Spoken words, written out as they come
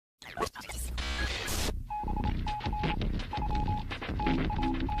Thank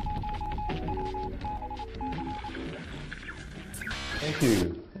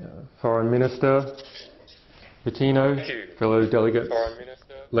you, Foreign Minister Patino, fellow delegates,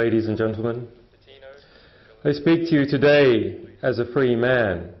 ladies and gentlemen. I speak to you today as a free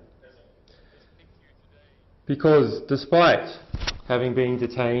man because despite having been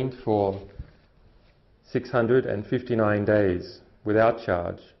detained for 659 days without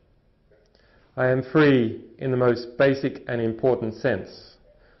charge, I am free in the most basic and important sense.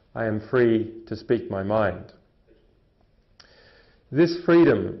 I am free to speak my mind. This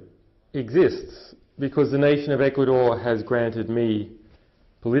freedom exists because the nation of Ecuador has granted me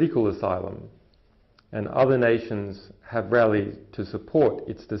political asylum, and other nations have rallied to support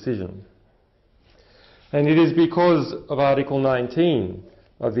its decision. And it is because of Article 19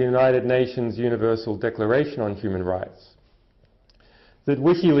 of the United Nations Universal Declaration on Human Rights that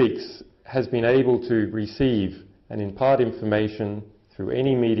WikiLeaks has been able to receive and impart information through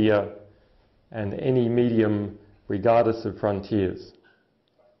any media and any medium regardless of frontiers.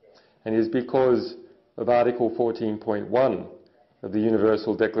 And it is because of Article 14.1 of the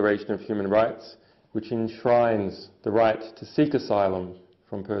Universal Declaration of Human Rights, which enshrines the right to seek asylum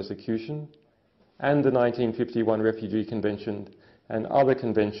from persecution, and the 1951 Refugee Convention and other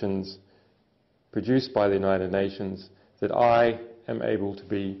conventions produced by the United Nations, that I am able to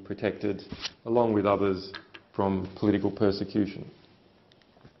be protected, along with others, from political persecution.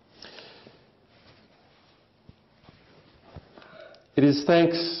 It is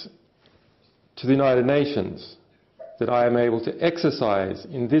thanks to the United Nations that I am able to exercise,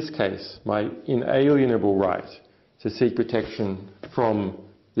 in this case, my inalienable right to seek protection from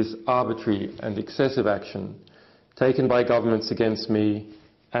this arbitrary and excessive action taken by governments against me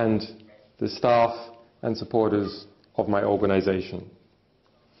and the staff and supporters of my organisation.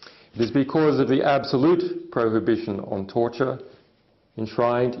 It is because of the absolute prohibition on torture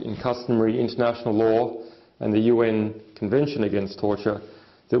enshrined in customary international law and the UN Convention Against Torture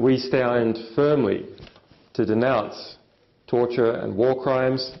that we stand firmly to denounce torture and war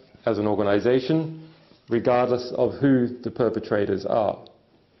crimes as an organisation, regardless of who the perpetrators are.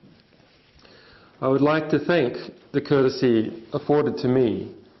 I would like to thank the courtesy afforded to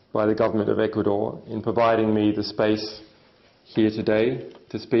me by the government of Ecuador in providing me the space here today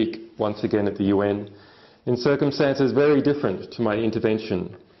to speak once again at the UN in circumstances very different to my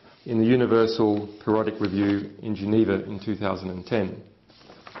intervention in the Universal Periodic Review in Geneva in 2010.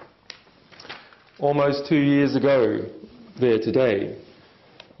 Almost 2 years ago, there today,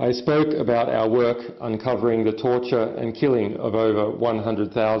 I spoke about our work uncovering the torture and killing of over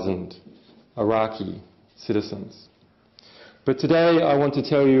 100,000 Iraqi citizens. But today I want to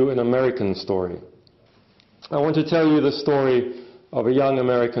tell you an American story. I want to tell you the story of a young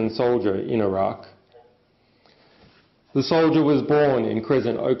American soldier in Iraq. The soldier was born in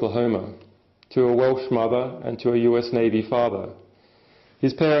Crescent, Oklahoma, to a Welsh mother and to a US Navy father.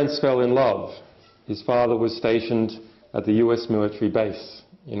 His parents fell in love. His father was stationed at the US military base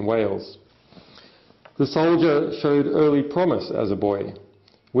in Wales. The soldier showed early promise as a boy,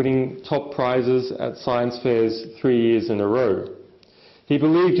 winning top prizes at science fairs 3 years in a row. He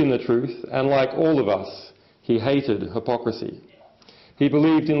believed in the truth, and like all of us, he hated hypocrisy. He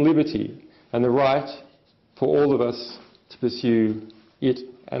believed in liberty and the right for all of us to pursue it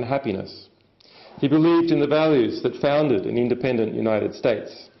and happiness. He believed in the values that founded an independent United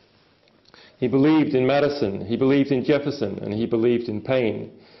States. He believed in Madison, he believed in Jefferson, and he believed in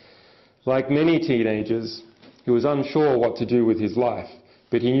Paine. Like many teenagers, he was unsure what to do with his life,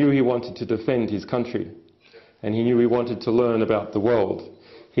 but he knew he wanted to defend his country, and he knew he wanted to learn about the world.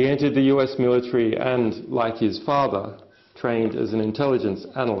 He entered the US military and, like his father, trained as an intelligence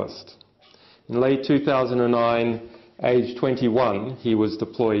analyst. In late 2009, aged 21, he was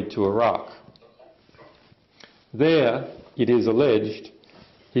deployed to Iraq. There, it is alleged,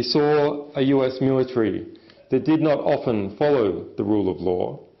 he saw a US military that did not often follow the rule of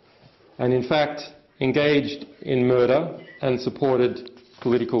law, and in fact engaged in murder and supported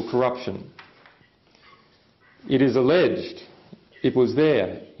political corruption. It is alleged it was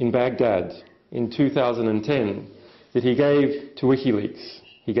there in Baghdad in 2010 that he gave to WikiLeaks,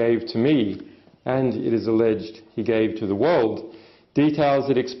 he gave to me, and it is alleged he gave to the world details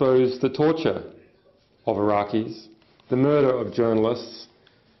that exposed the torture of Iraqis, the murder of journalists,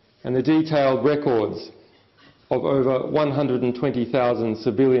 and the detailed records of over 120,000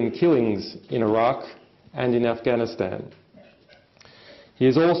 civilian killings in Iraq and in Afghanistan. He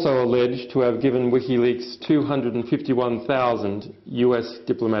is also alleged to have given WikiLeaks 251,000 US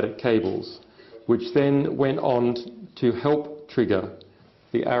diplomatic cables, which then went on to help trigger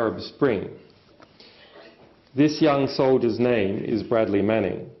the Arab Spring. This young soldier's name is Bradley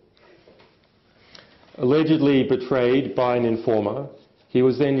Manning. Allegedly betrayed by an informer, he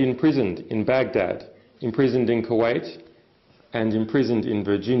was then imprisoned in Baghdad, imprisoned in Kuwait, and imprisoned in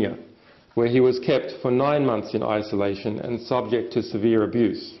Virginia, where he was kept for 9 months in isolation and subject to severe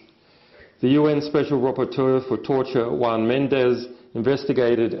abuse. The UN Special Rapporteur for Torture, Juan Mendez,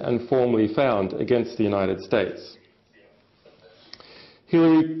 investigated and formally found against the United States.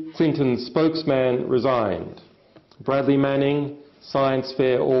 Hillary Clinton's spokesman resigned. Bradley Manning, science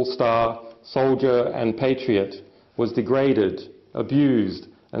fair all-star, soldier and patriot, was degraded, abused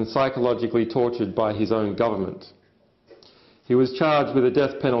and psychologically tortured by his own government. He was charged with a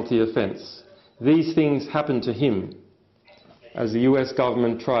death penalty offence. These things happened to him as the US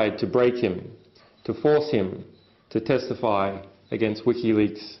government tried to break him, to force him to testify against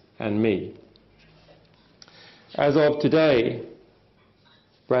WikiLeaks and me. As of today,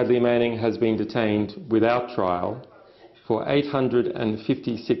 Bradley Manning has been detained without trial for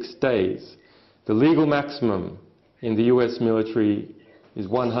 856 days. The legal maximum in the US military is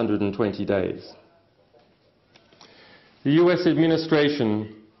 120 days. The US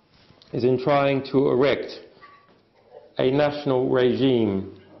administration is in trying to erect a national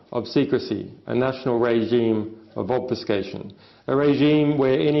regime of secrecy, a national regime of obfuscation, a regime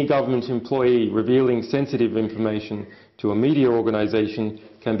where any government employee revealing sensitive information to a media organisation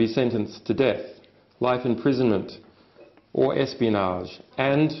can be sentenced to death, life imprisonment or espionage,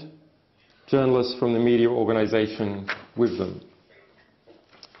 and journalists from the media organisation with them.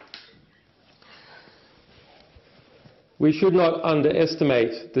 We should not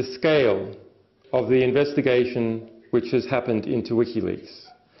underestimate the scale of the investigation which has happened into WikiLeaks.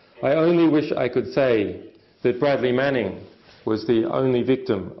 I only wish I could say that Bradley Manning was the only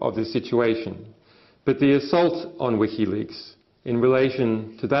victim of this situation, but the assault on WikiLeaks in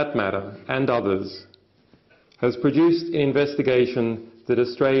relation to that matter and others has produced an investigation that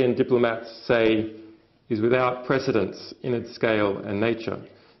Australian diplomats say is without precedence in its scale and nature,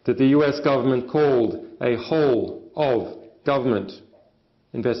 that the US government called a whole-of-government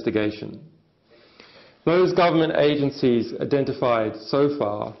investigation. Those government agencies identified so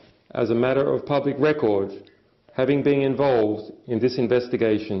far as a matter of public record having been involved in this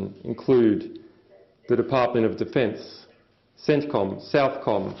investigation include the Department of Defense, CENTCOM,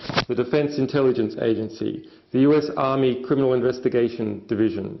 Southcom, the Defense Intelligence Agency, the US Army Criminal Investigation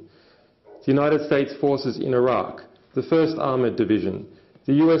Division, the United States Forces in Iraq, the 1st Armored Division,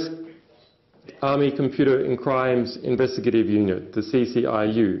 the US Army Computer and Crimes Investigative Unit, the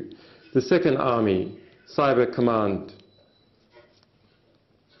CCIU, the 2nd Army Cyber Command,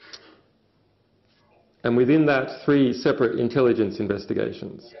 and within that 3 separate intelligence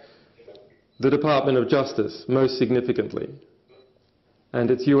investigations. The Department of Justice, most significantly,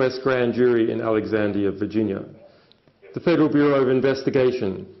 and its US Grand Jury in Alexandria, Virginia. The Federal Bureau of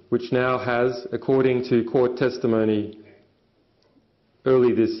Investigation, which now has, according to court testimony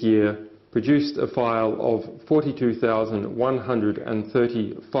early this year, produced a file of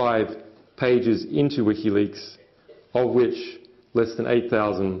 42,135 pages into WikiLeaks, of which less than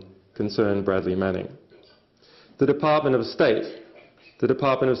 8,000 concern Bradley Manning. The Department of State, the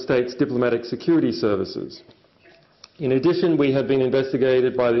Department of State's Diplomatic Security Services. In addition, we have been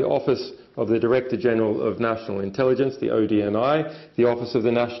investigated by the Office of the Director General of National Intelligence, the ODNI, the Office of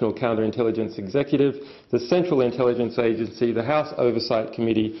the National Counterintelligence Executive, the Central Intelligence Agency, the House Oversight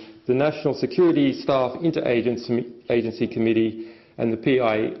Committee, the National Security Staff Interagency Committee, and the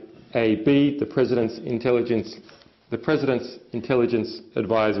PIAB, the President's Intelligence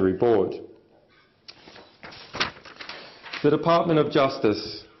Advisory Board. The Department of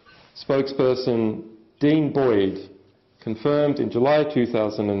Justice spokesperson Dean Boyd confirmed in July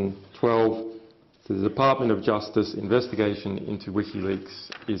 2012 that the Department of Justice investigation into WikiLeaks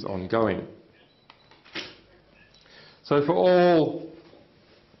is ongoing. So for all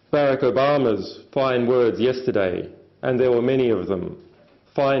Barack Obama's fine words yesterday, and there were many of them,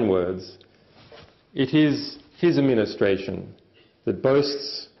 fine words, it is his administration that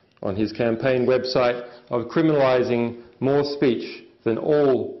boasts on his campaign website of criminalising more speech than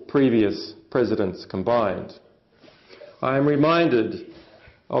all previous presidents combined. I am reminded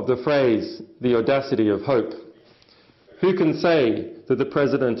of the phrase, the audacity of hope. Who can say that the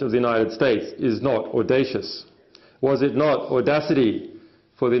President of the United States is not audacious? Was it not audacity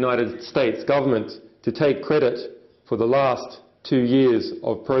for the United States government to take credit for the last 2 years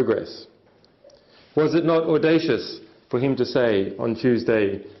of progress? Was it not audacious for him to say on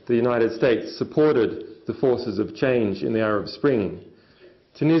Tuesday the United States supported the forces of change in the Arab Spring?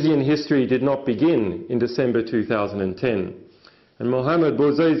 Tunisian history did not begin in December 2010, And Mohamed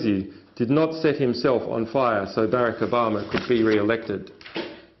Bouazizi did not set himself on fire so Barack Obama could be re-elected.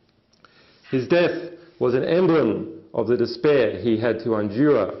 His death was an emblem of the despair he had to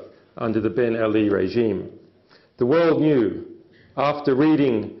endure under the Ben Ali regime. The world knew, after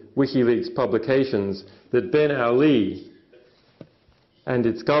reading WikiLeaks publications, that Ben Ali and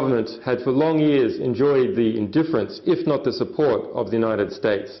its government had for long years enjoyed the indifference, if not the support, of the United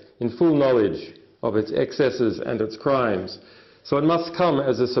States, in full knowledge of its excesses and its crimes. So it must come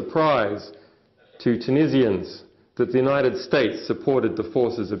as a surprise to Tunisians that the United States supported the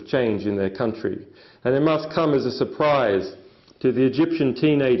forces of change in their country. And it must come as a surprise to the Egyptian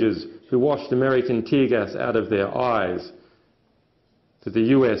teenagers who washed American tear gas out of their eyes that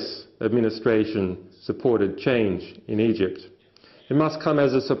the US administration supported change in Egypt. It must come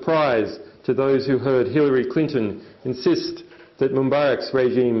as a surprise to those who heard Hillary Clinton insist that Mubarak's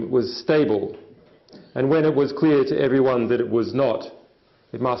regime was stable, and when it was clear to everyone that it was not,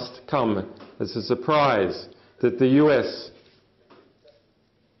 it must come as a surprise that the US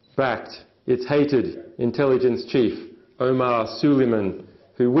backed its hated intelligence chief, Omar Suleiman,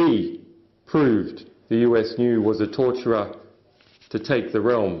 who we proved the US knew was a torturer, to take the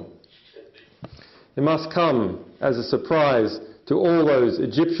realm. It must come as a surprise to all those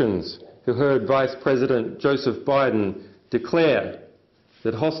Egyptians who heard Vice President Joseph Biden declare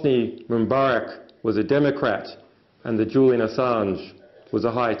that Hosni Mubarak was a Democrat and that Julian Assange was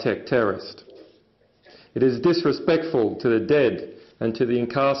a high-tech terrorist. It is disrespectful to the dead and to the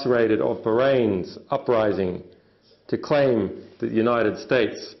incarcerated of Bahrain's uprising to claim that the United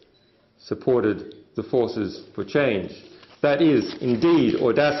States supported the forces for change. That is indeed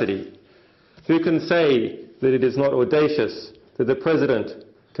audacity. Who can say that it is not audacious that the President,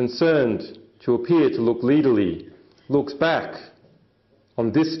 concerned to appear to look leaderly, looks back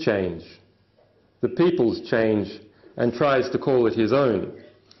on this change, the people's change, and tries to call it his own?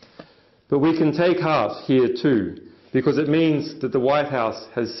 But we can take heart here too, because it means that the White House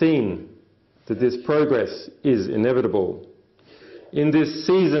has seen that this progress is inevitable. In this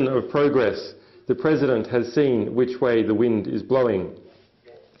season of progress, the President has seen which way the wind is blowing,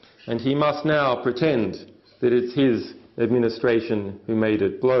 and he must now pretend that it's his administration who made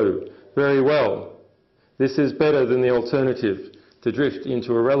it blow. Very well. This is better than the alternative, to drift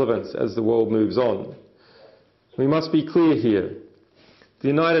into irrelevance as the world moves on. We must be clear here. The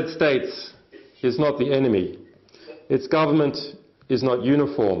United States is not the enemy. Its government is not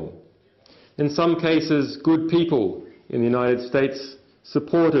uniform. In some cases, good people in the United States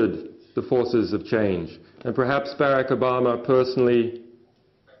supported the forces of change, and perhaps Barack Obama personally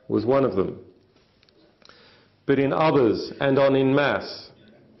was one of them. But in others, and en masse,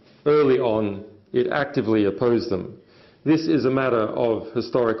 early on, it actively opposed them. This is a matter of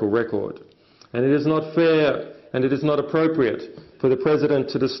historical record, and it is not fair and it is not appropriate for the President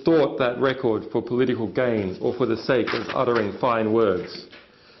to distort that record for political gain or for the sake of uttering fine words.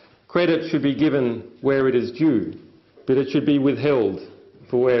 Credit should be given where it is due, but it should be withheld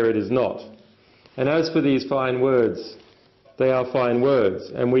for where it is not. And as for these fine words, they are fine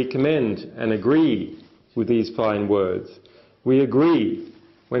words, and we commend and agree with these fine words. We agree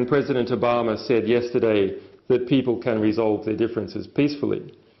when President Obama said yesterday that people can resolve their differences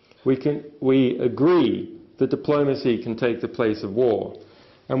peacefully. We agree that diplomacy can take the place of war,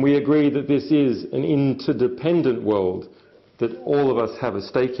 and we agree that this is an interdependent world that all of us have a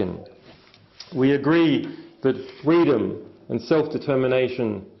stake in. We agree that freedom and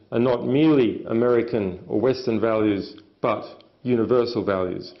self-determination are not merely American or Western values, but universal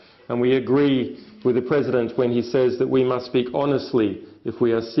values. And we agree with the President when he says that we must speak honestly if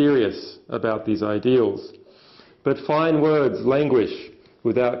we are serious about these ideals. But fine words languish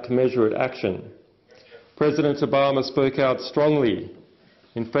without commensurate action. President Obama spoke out strongly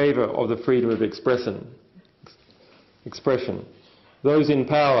in favour of the freedom of expression. Those in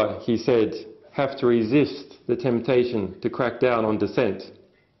power, he said, have to resist the temptation to crack down on dissent.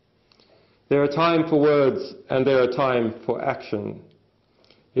 There are times for words and there are times for action.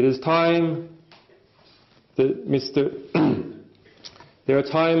 It is time that there are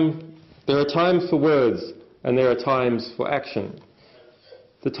times for words and there are times for action.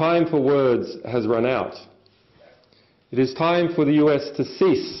 The time for words has run out. It is time for the US to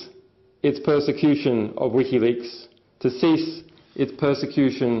cease its persecution of WikiLeaks, to cease its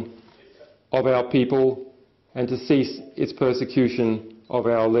persecution of our people, and to cease its persecution of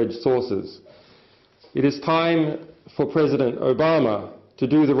our alleged sources. It is time for President Obama to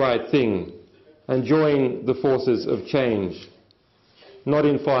do the right thing and join the forces of change, not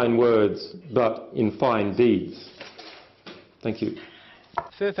in fine words, but in fine deeds. Thank you.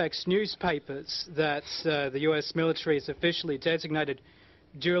 Fairfax newspapers that the US military has officially designated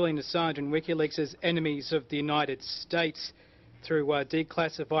Julian Assange and WikiLeaks as enemies of the United States through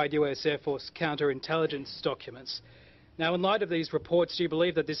declassified US Air Force counterintelligence documents. Now, in light of these reports, do you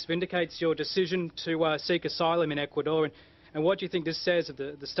believe that this vindicates your decision to seek asylum in Ecuador? And what do you think this says of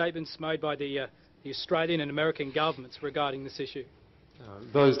the statements made by the Australian and American governments regarding this issue?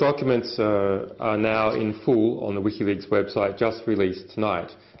 Those documents are now in full on the WikiLeaks website, just released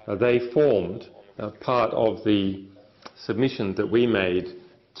tonight. They formed part of the submission that we made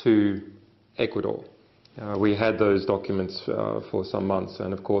to Ecuador. We had those documents for some months,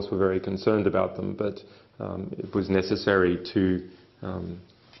 and of course we're very concerned about them, but it was necessary to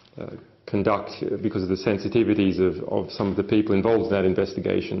conduct, because of the sensitivities of some of the people involved in that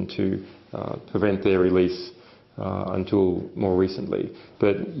investigation, to prevent their release until more recently.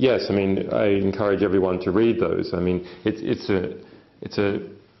 But yes, I mean, I encourage everyone to read those. I mean, it's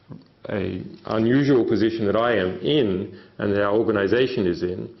an unusual position that I am in and that our organisation is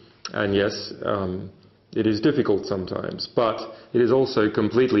in, and yes, it is difficult sometimes, but it is also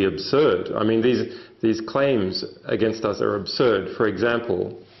completely absurd. I mean, these claims against us are absurd. For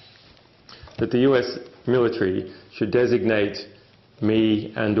example, that the US military should designate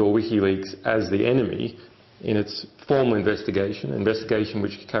me and or WikiLeaks as the enemy in its formal investigation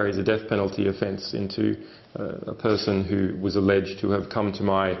which carries a death penalty offence into a person who was alleged to have come to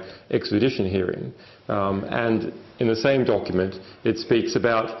my extradition hearing. And in the same document, it speaks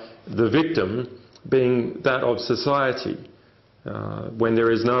about the victim being that of society, when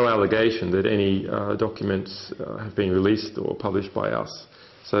there is no allegation that any documents have been released or published by us.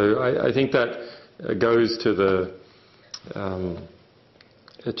 So I think that goes to the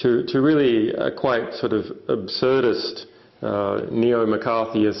to really a quite sort of absurdist,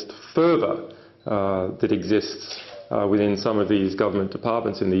 neo-McCarthyist fervour that exists within some of these government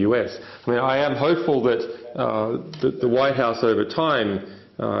departments in the US. I mean, I am hopeful that the White House over time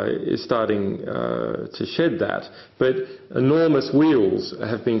is starting to shed that, but enormous wheels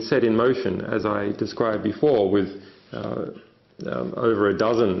have been set in motion, as I described before, with over a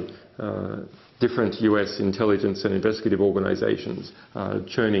dozen different US intelligence and investigative organisations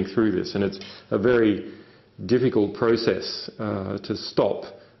churning through this, and it's a very difficult process to stop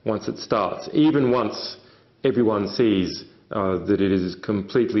once it starts, even once everyone sees that it is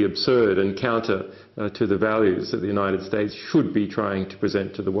completely absurd and counter to the values that the United States should be trying to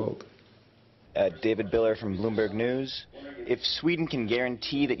present to the world. David Biller from Bloomberg News. If Sweden can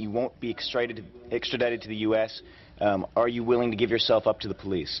guarantee that you won't be extradited to the US, are you willing to give yourself up to the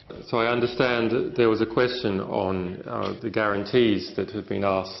police? So I understand there was a question on the guarantees that have been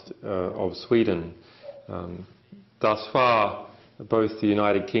asked of Sweden. Thus far, both the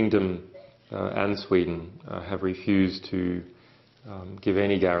United Kingdom and Sweden have refused to give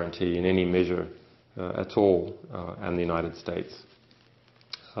any guarantee in any measure at all, and the United States.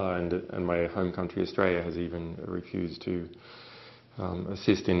 And my home country, Australia, has even refused to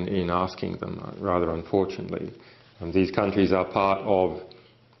assist in asking them, rather unfortunately. These countries are part of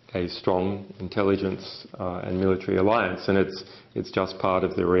a strong intelligence and military alliance, and it's just part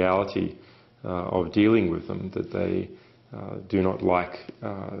of the reality of dealing with them that they do not like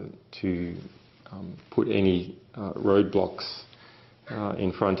to put any roadblocks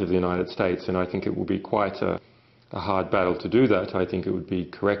in front of the United States, and I think it will be quite a hard battle to do that. I think it would be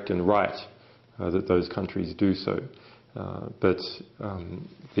correct and right that those countries do so. But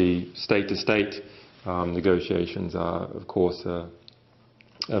the state-to-state negotiations are, of course,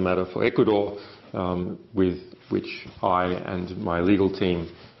 a matter for Ecuador, with which I and my legal team,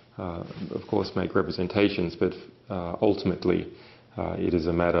 of course, make representations, but ultimately it is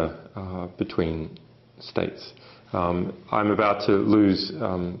a matter between states. I'm about to lose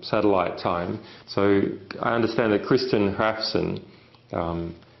satellite time, so I understand that Christian Hrafson,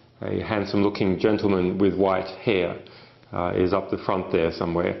 a handsome-looking gentleman with white hair, is up the front there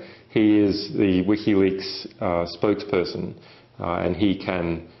somewhere. He is the WikiLeaks spokesperson, and he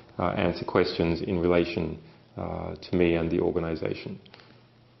can answer questions in relation to me and the organisation.